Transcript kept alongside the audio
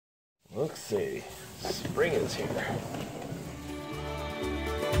Look, see, spring is here.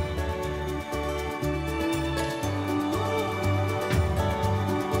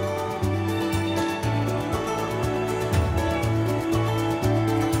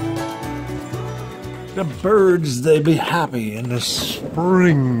 The birds, they be happy in the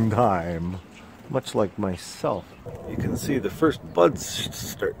springtime, much like myself. You can see the first buds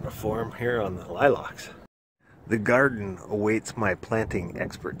starting to form here on the lilacs. The garden awaits my planting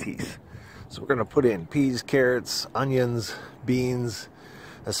expertise. So we're going to put in peas, carrots, onions, beans,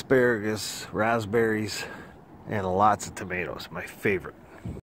 asparagus, raspberries, and lots of tomatoes, my favorite.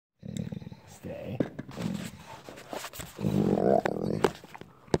 Stay.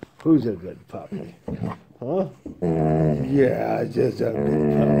 Who's a good puppy? Huh? Yeah, just a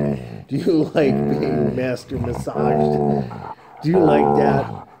good puppy. Do you like being master massaged? Do you like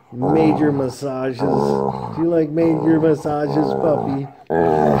that? Major massages? Do you like major massages, puppy?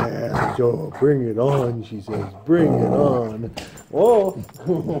 Yeah, so bring it on, she says. Bring it on. Oh!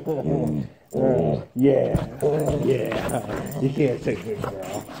 Yeah. You can't take it,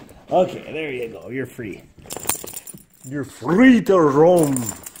 girl. Okay, there you go. You're free. You're free to roam.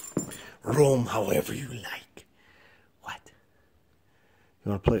 Roam however you like. What?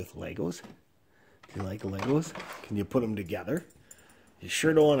 You want to play with Legos? Do you like Legos? Can you put them together? You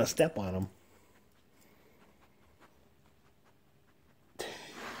sure don't want to step on them.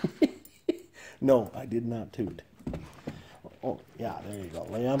 No, I did not toot. Oh, yeah, there you go.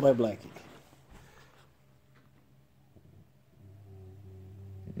 Lay on my blanket.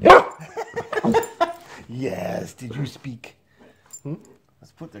 Yes, did you speak?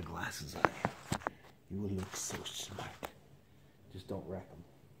 Let's put their glasses on. You will look so smart. Just don't wreck them.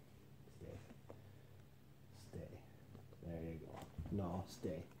 Stay. Stay. There you go. No,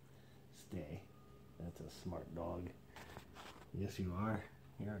 stay. Stay. That's a smart dog. Yes, you are.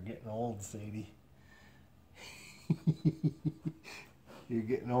 You're getting old, Sadie. You're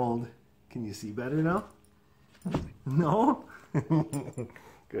getting old. Can you see better now? No?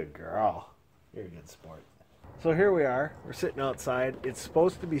 Good girl. You're a good sport. So here we are. We're sitting outside. It's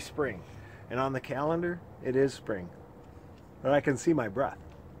supposed to be spring. And on the calendar, it is spring. But I can see my breath.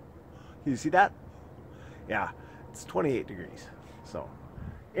 Can you see that? Yeah, it's 28 degrees. So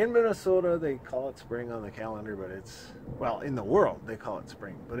in Minnesota, they call it spring on the calendar, but it's, well, in the world, they call it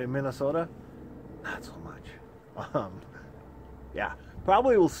spring. But in Minnesota, not so much. Yeah,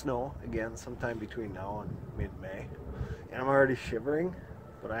 probably will snow again sometime between now and mid-May. And I'm already shivering,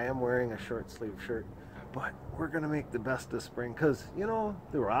 but I am wearing a short sleeve shirt. But we're going to make the best of spring because, you know,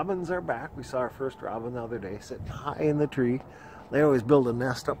 the robins are back. We saw our first robin the other day sitting high in the tree. They always build a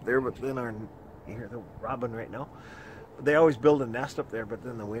nest up there, but then you hear the robin right now. They always build a nest up there, but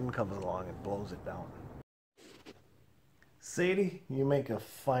then the wind comes along and blows it down. Sadie, you make a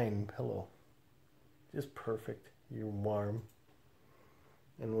fine pillow. Just perfect. You're warm.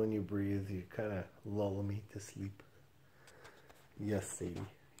 And when you breathe, you kind of lull me to sleep. Yes, Sadie.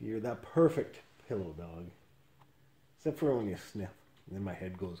 You're that perfect pillow dog. Except for when you sniff. And then my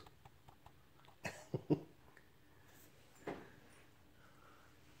head goes.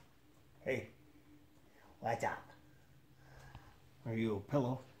 Hey. What's up? Are you a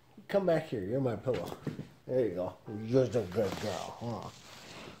pillow? Come back here. You're my pillow. There you go. You're just a good girl. Huh?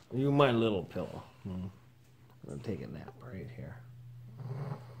 You're my little pillow. I'm going to take a nap right here.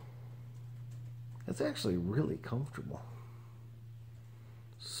 It's actually really comfortable.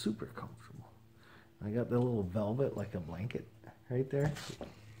 Super comfortable. I got the little velvet like a blanket right there.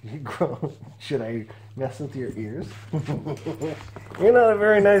 Should I mess with your ears? You're not a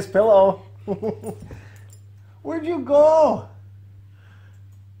very nice pillow. Where'd you go?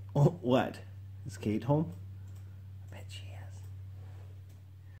 Oh, what? Is Kate home? I bet she is.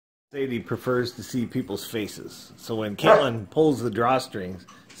 Sadie prefers to see people's faces. So when Caitlin pulls the drawstrings,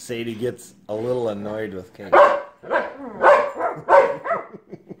 Sadie gets a little annoyed with Kate. Do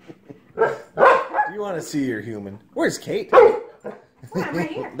you want to see your human? Where's Kate? I'm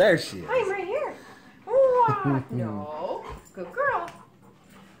right here. There she is. I'm right here. Oh, no. Good girl.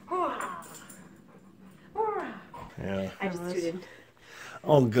 Yeah. I just tooted.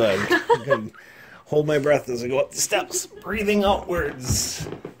 Oh, good. Good. Hold my breath as I go up the steps. Breathing outwards,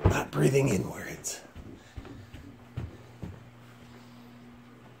 not breathing inwards.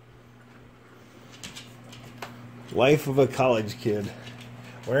 Life of a college kid.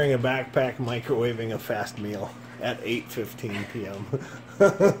 Wearing a backpack, microwaving a fast meal at 8:15 p.m.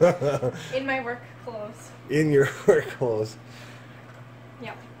 In my work clothes. In your work clothes.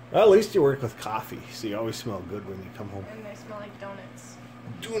 Yep. Well, at least you work with coffee, so you always smell good when you come home. And they smell like donuts.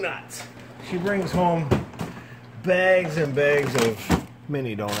 Donuts. She brings home bags and bags of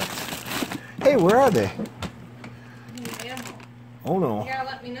mini donuts. Hey, where are they? You need them. Oh no. You gotta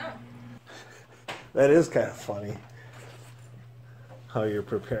let me know. That is kind of funny. How you're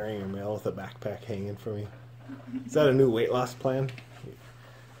preparing your meal with a backpack hanging from you. Is that a new weight loss plan?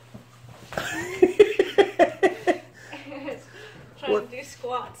 Trying to do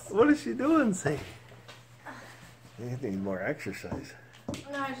squats. What is she doing, say? You need more exercise.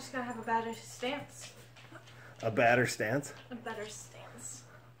 No, I just gotta have a better stance. A better stance? A better stance.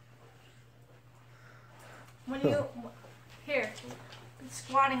 When you... Here.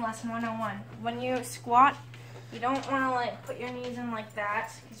 Squatting lesson 101. When you squat, you don't want to like put your knees in like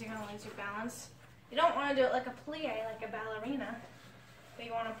that because you're going to lose your balance. You don't want to do it like a plie, like a ballerina. But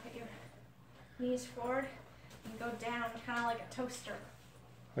you want to put your knees forward and go down, kind of like a toaster.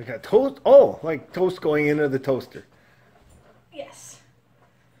 Like a toast? Oh, like toast going into the toaster. Yes.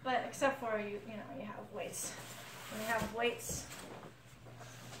 But except for you know, you have weights. When you have weights,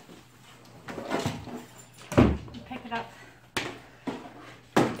 you pick it up.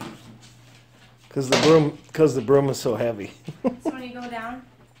 Because the broom is so heavy. So when you go down,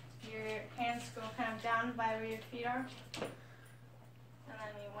 your hands go kind of down by where your feet are. And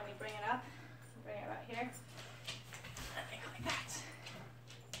then when you bring it up, bring it right here. And you go like that.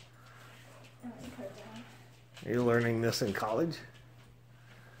 And then you put it down. Are you learning this in college?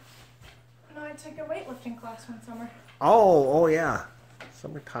 No, I took a weightlifting class one summer. Oh yeah.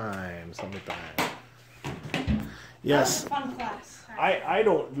 Summertime. Yes. That was a fun class. I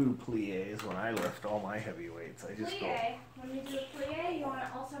don't do plies when I lift all my heavy weights. I just Plie, when you do a plie, you want to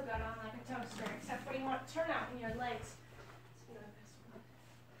also go down like a toaster, except for you want to turn out in your legs.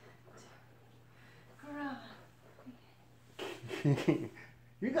 go.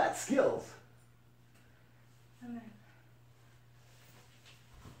 You got skills. And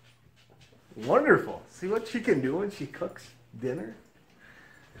then Wonderful. See what she can do when she cooks dinner?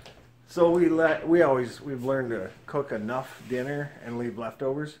 So we've learned to cook enough dinner and leave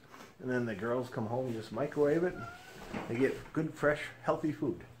leftovers, and then the girls come home and just microwave it. They get good, fresh, healthy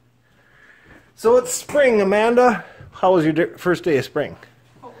food. So it's spring, Amanda. How was your first day of spring?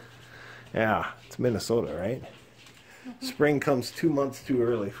 cold. Yeah, it's Minnesota, right? Spring comes 2 months too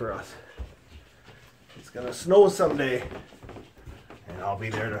early for us. It's gonna snow someday, and I'll be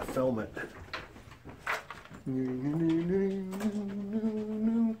there to film it.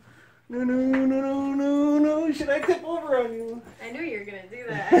 No. Should I tip over on you? I knew you were going to do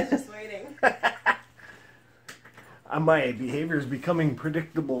that. I was just waiting. My behavior is becoming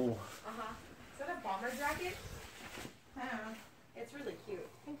predictable. Uh-huh. Is that a bomber jacket? I don't know. It's really cute.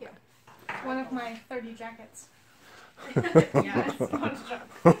 Thank you. One of my 30 jackets. Yeah, it's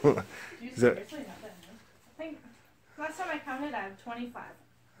SpongeBob. You seriously have that? I think last time I counted, I have 25.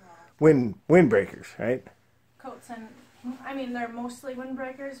 Windbreakers, right? Coats and, I mean, they're mostly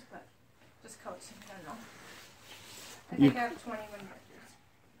windbreakers, but just coats in general. I think I have 20 windbreakers.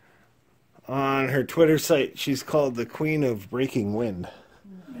 On her Twitter site, she's called the Queen of Breaking Wind.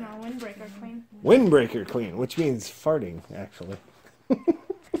 No, windbreaker queen. Windbreaker Queen, which means farting, actually.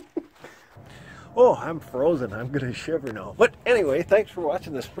 Oh, I'm frozen. I'm going to shiver now. But anyway, thanks for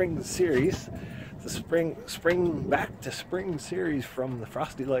watching the spring series. The spring back to spring series from the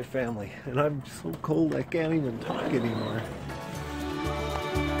Frosty Life family. And I'm so cold I can't even talk anymore.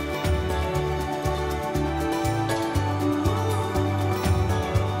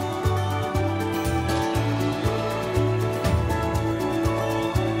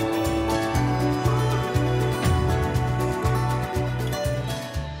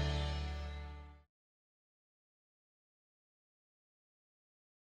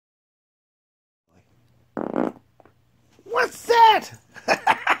 What's that?